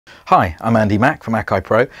Hi, I'm Andy Mack from Akai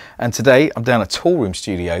Pro, and today I'm down at Toolroom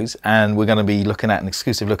Studios and we're going to be looking at an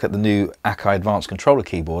exclusive look at the new Akai Advance controller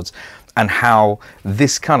keyboards and how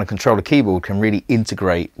this kind of controller keyboard can really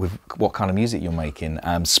integrate with what kind of music you're making,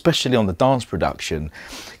 especially on the dance production,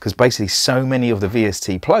 because basically so many of the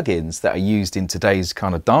VST plugins that are used in today's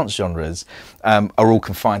kind of dance genres are all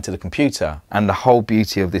confined to the computer. And the whole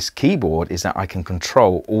beauty of this keyboard is that I can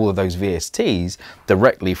control all of those VSTs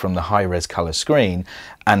directly from the high-res color screen,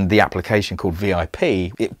 and the application called VIP,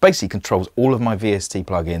 it basically controls all of my VST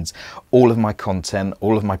plugins, all of my content,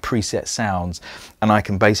 all of my preset sounds, and I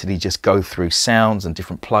can basically just go through sounds and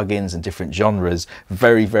different plugins and different genres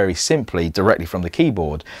very, very simply directly from the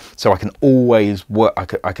keyboard. So I can always work,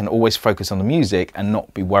 I can always focus on the music and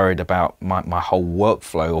not be worried about my whole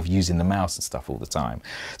workflow of using the mouse and stuff all the time.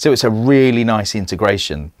 So it's a really nice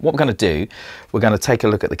integration. What we're going to do, we're going to take a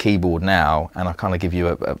look at the keyboard now, and I'll kind of give you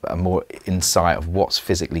a more insight of what's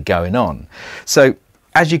physically going on. So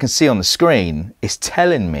as you can see on the screen, it's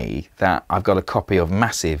telling me that I've got a copy of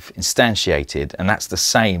Massive instantiated, and that's the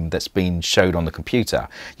same that's been showed on the computer.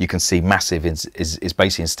 You can see Massive is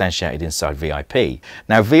basically instantiated inside VIP.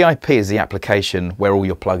 Now VIP is the application where all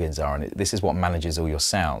your plugins are, and this is what manages all your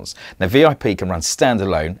sounds. Now VIP can run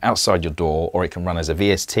standalone outside your door, or it can run as a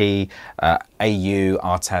VST, AU,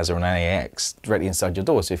 RTAS or an AX directly inside your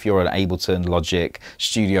door. So if you're an Ableton, Logic,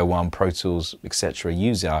 Studio One, Pro Tools, etc.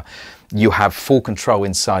 user, you have full control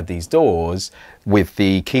inside these doors with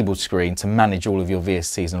the keyboard screen to manage all of your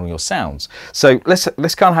VSTs and all your sounds. So let's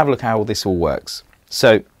kind of have a look at how this all works.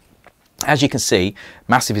 So as you can see,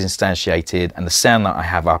 Massive is instantiated, and the sound that I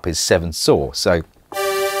have up is 7 saw. So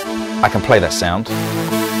I can play that sound.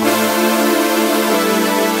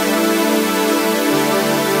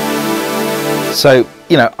 So,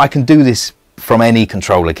 you know, I can do this from any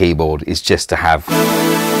controller keyboard. It's just to have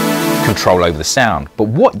control over the sound. But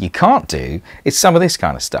what you can't do is some of this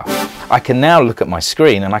kind of stuff. I can now look at my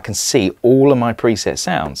screen and I can see all of my preset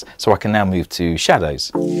sounds. So I can now move to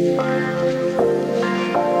shadows.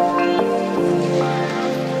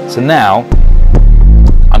 So now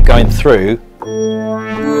I'm going through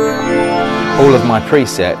all of my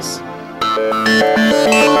presets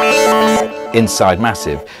inside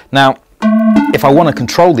Massive. Now, if I want to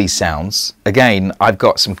control these sounds, again, I've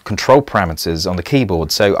got some control parameters on the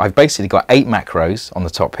keyboard. So I've basically got 8 macros on the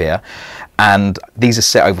top here, and these are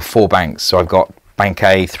set over 4 banks. So I've got bank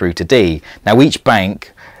A through to D. Now each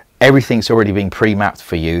bank, everything's already been pre-mapped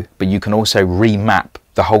for you, but you can also remap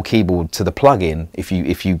the whole keyboard to the plugin if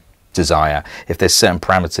you desire. If there's certain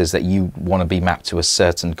parameters that you want to be mapped to a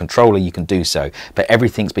certain controller, you can do so, but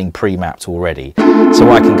everything's been pre-mapped already. So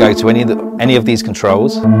I can go to any of these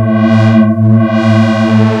controls, and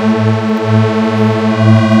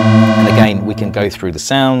again we can go through the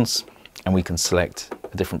sounds and we can select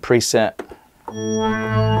a different preset.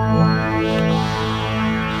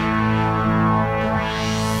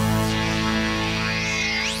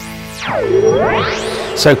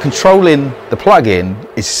 So controlling the plugin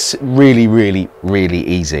is really, really, really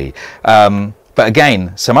easy. But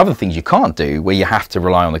again, some other things you can't do where you have to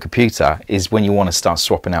rely on the computer is when you want to start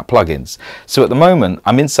swapping out plugins. So at the moment,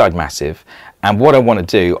 I'm inside Massive, and what I want to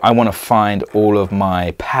do, I want to find all of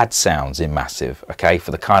my pad sounds in Massive, okay,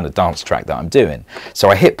 for the kind of dance track that I'm doing. So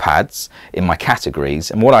I hit pads in my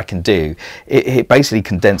categories, and what I can do, it basically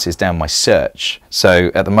condenses down my search.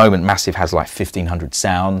 So at the moment, Massive has like 1,500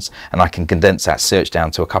 sounds, and I can condense that search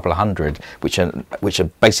down to a couple of hundred, which are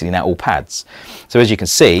basically now all pads. So as you can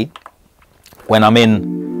see, when I'm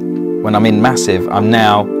in Massive, I'm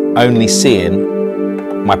now only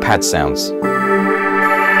seeing my pad sounds.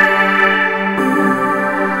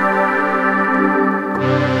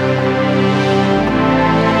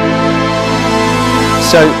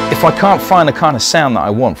 So if I can't find the kind of sound that I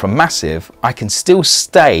want from Massive, I can still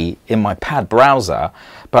stay in my pad browser,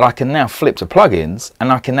 but I can now flip to plugins, and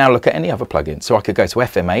I can now look at any other plugin. So I could go to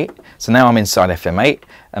FM8. So now I'm inside FM8,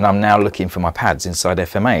 and I'm now looking for my pads inside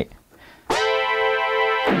FM8.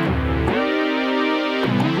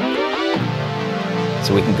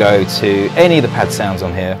 So we can go to any of the pad sounds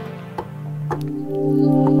on here.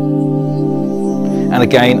 And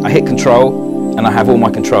again, I hit control and I have all my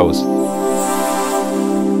controls.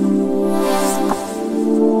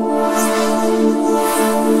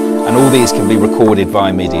 And all these can be recorded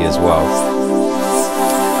via MIDI as well.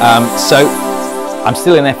 So I'm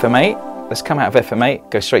still in FM8. Let's come out of FM8,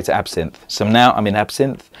 go straight to Absinthe. So now I'm in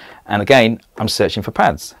Absinthe, and again, I'm searching for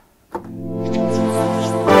pads.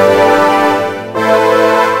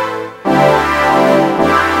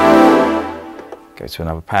 Go to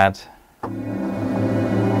another pad.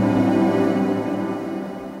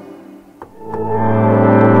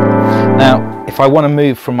 I want to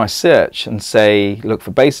move from my search and say, look for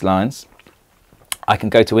bass lines, I can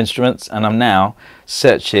go to instruments and I'm now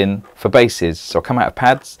searching for basses. So I come out of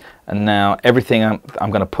pads and now everything I'm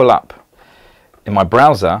going to pull up in my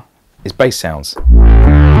browser is bass sounds. And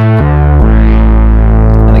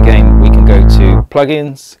again, we can go to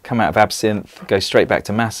plugins, come out of Absynth, go straight back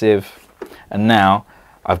to Massive, and now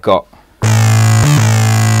I've got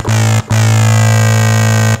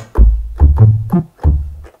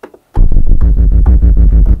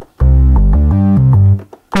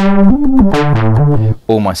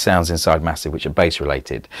all my sounds inside Massive, which are bass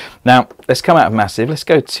related. Now let's come out of Massive, let's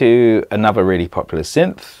go to another really popular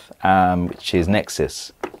synth, which is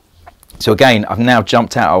Nexus. So again, I've now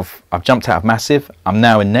jumped out of Massive, I'm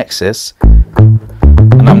now in Nexus,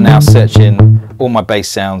 and I'm now searching all my bass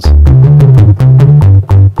sounds.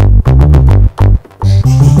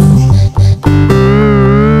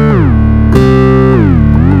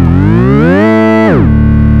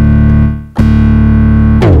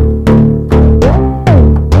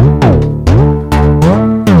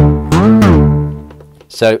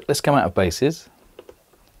 So let's come out of basses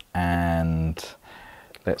and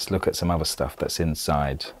let's look at some other stuff that's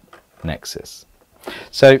inside Nexus.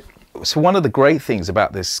 So one of the great things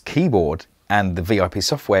about this keyboard and the VIP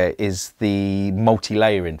software is the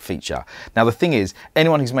multi-layering feature. Now the thing is,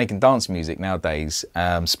 anyone who's making dance music nowadays,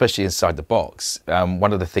 especially inside the box,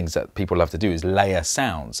 one of the things that people love to do is layer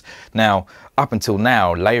sounds. Now, up until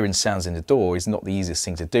now, layering sounds in the DAW is not the easiest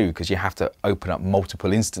thing to do because you have to open up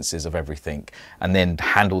multiple instances of everything and then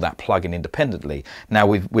handle that plugin independently. Now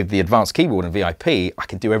with the advanced keyboard and VIP, I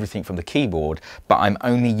can do everything from the keyboard, but I'm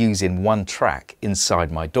only using one track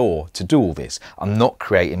inside my DAW to do all this. I'm not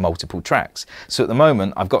creating multiple tracks. So at the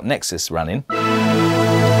moment, I've got Nexus running.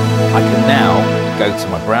 I can now go to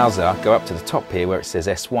my browser, go up to the top here where it says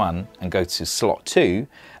S1 and go to slot 2.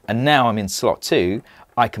 And now I'm in slot 2.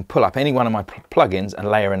 I can pull up any one of my plugins and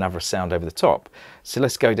layer another sound over the top. So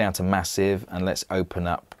let's go down to Massive and let's open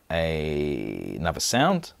up another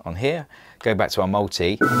sound on here. Go back to our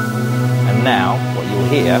multi. And now what you'll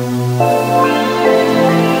hear,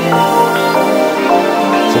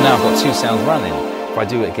 so now I've got two sounds running. If I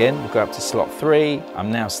do it again, we'll go up to slot 3.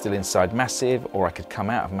 I'm now still inside Massive, or I could come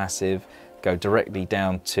out of Massive, go directly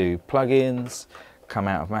down to plugins, come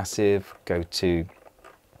out of Massive, go to,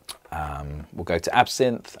 we'll go to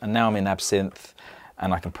Absynth, and now I'm in Absynth,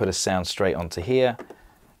 and I can put a sound straight onto here,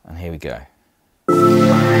 and here we go. And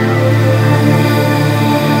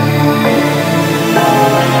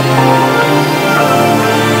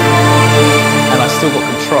I've still got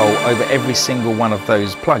control over every single one of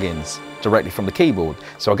those plugins directly from the keyboard.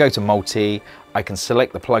 So I go to multi, I can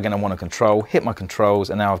select the plugin I want to control, hit my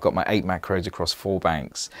controls, and now I've got my 8 macros across 4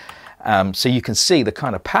 banks. So you can see the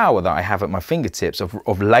kind of power that I have at my fingertips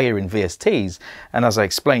of layering VSTs. And as I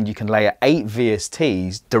explained, you can layer 8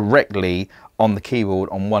 VSTs directly on the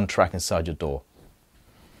keyboard on one track inside your DAW.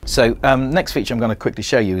 So next feature I'm going to quickly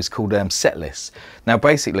show you is called set lists. Now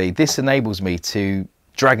basically this enables me to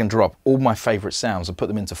drag and drop all my favorite sounds and put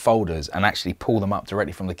them into folders and actually pull them up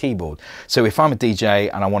directly from the keyboard. So if I'm a DJ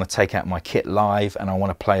and I want to take out my kit live and I want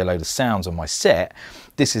to play a load of sounds on my set,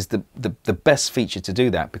 this is the best feature to do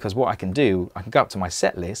that, because what I can do, I can go up to my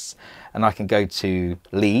set list and I can go to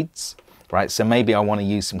leads, right? So maybe I want to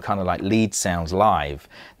use some kind of like lead sounds live.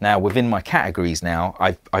 Now within my categories now,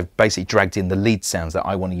 I've basically dragged in the lead sounds that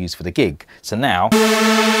I want to use for the gig. So now,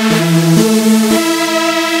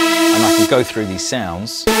 and I can go through these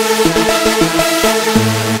sounds,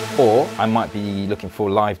 or I might be looking for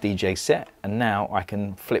a live DJ set, and now I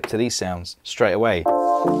can flip to these sounds straight away.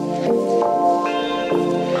 Or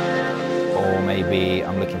maybe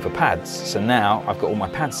I'm looking for pads, so now I've got all my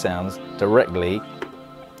pad sounds directly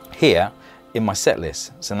here in my set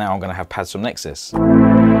list. So now I'm going to have pads from Nexus.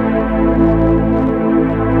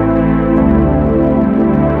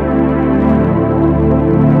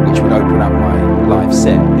 Open up my live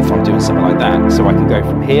set if I'm doing something like that. So I can go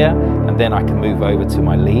from here and then I can move over to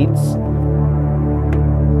my leads,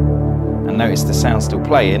 and notice the sound's still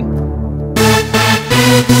playing. And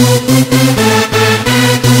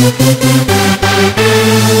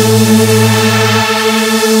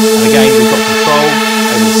again, we've got control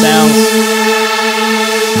over the sounds.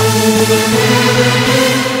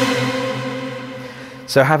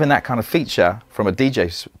 So having that kind of feature from a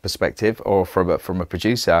DJ's perspective or from a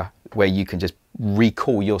producer, where you can just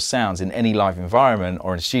recall your sounds in any live environment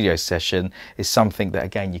or in a studio session, is something that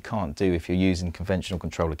again you can't do if you're using conventional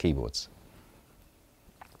controller keyboards.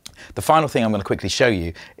 The final thing I'm going to quickly show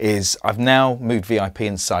you is I've now moved VIP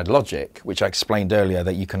inside Logic, which I explained earlier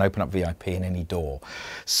that you can open up VIP in any DAW.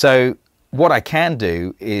 So what I can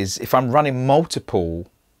do is, if I'm running multiple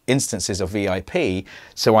instances of VIP,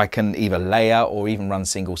 so I can either layer or even run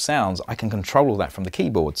single sounds, I can control all that from the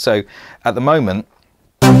keyboard. So at the moment,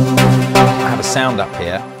 I have a sound up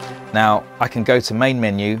here. Now I can go to main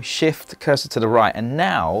menu, shift cursor to the right, and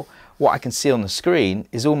now what I can see on the screen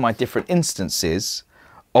is all my different instances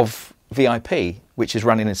of VIP, which is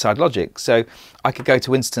running inside Logic. So I could go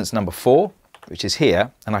to instance number 4, which is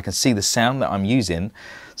here, and I can see the sound that I'm using.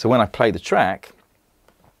 So when I play the track,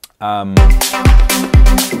 I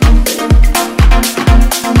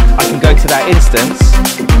can go to that instance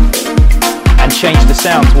and change the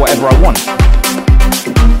sound to whatever I want.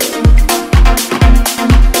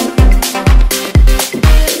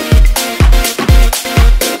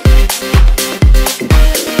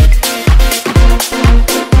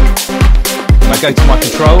 When I go to my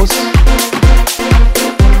controls,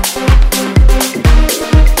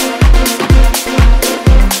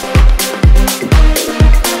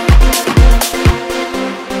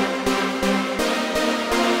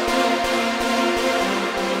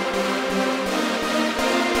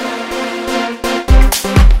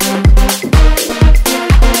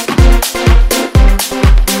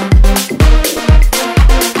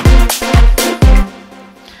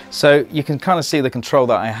 so you can kind of see the control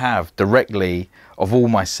that I have directly of all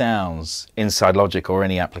my sounds inside Logic or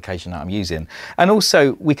any application that I'm using. And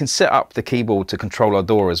also we can set up the keyboard to control our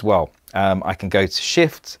DAW as well. I can go to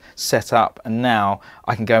Shift, Set Up, and now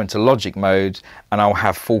I can go into Logic mode and I'll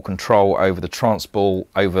have full control over the transport,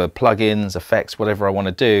 over plugins, effects, whatever I want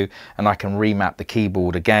to do, and I can remap the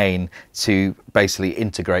keyboard again to basically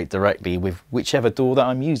integrate directly with whichever DAW that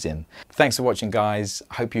I'm using. Thanks for watching, guys.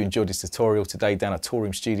 I hope you enjoyed this tutorial today down at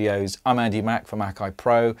Toolroom Studios. I'm Andy Mack from Akai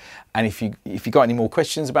Pro, and if you got any more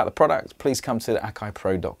questions about the product, please come to the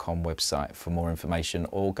akaipro.com website for more information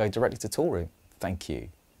or go directly to Toolroom. Thank you.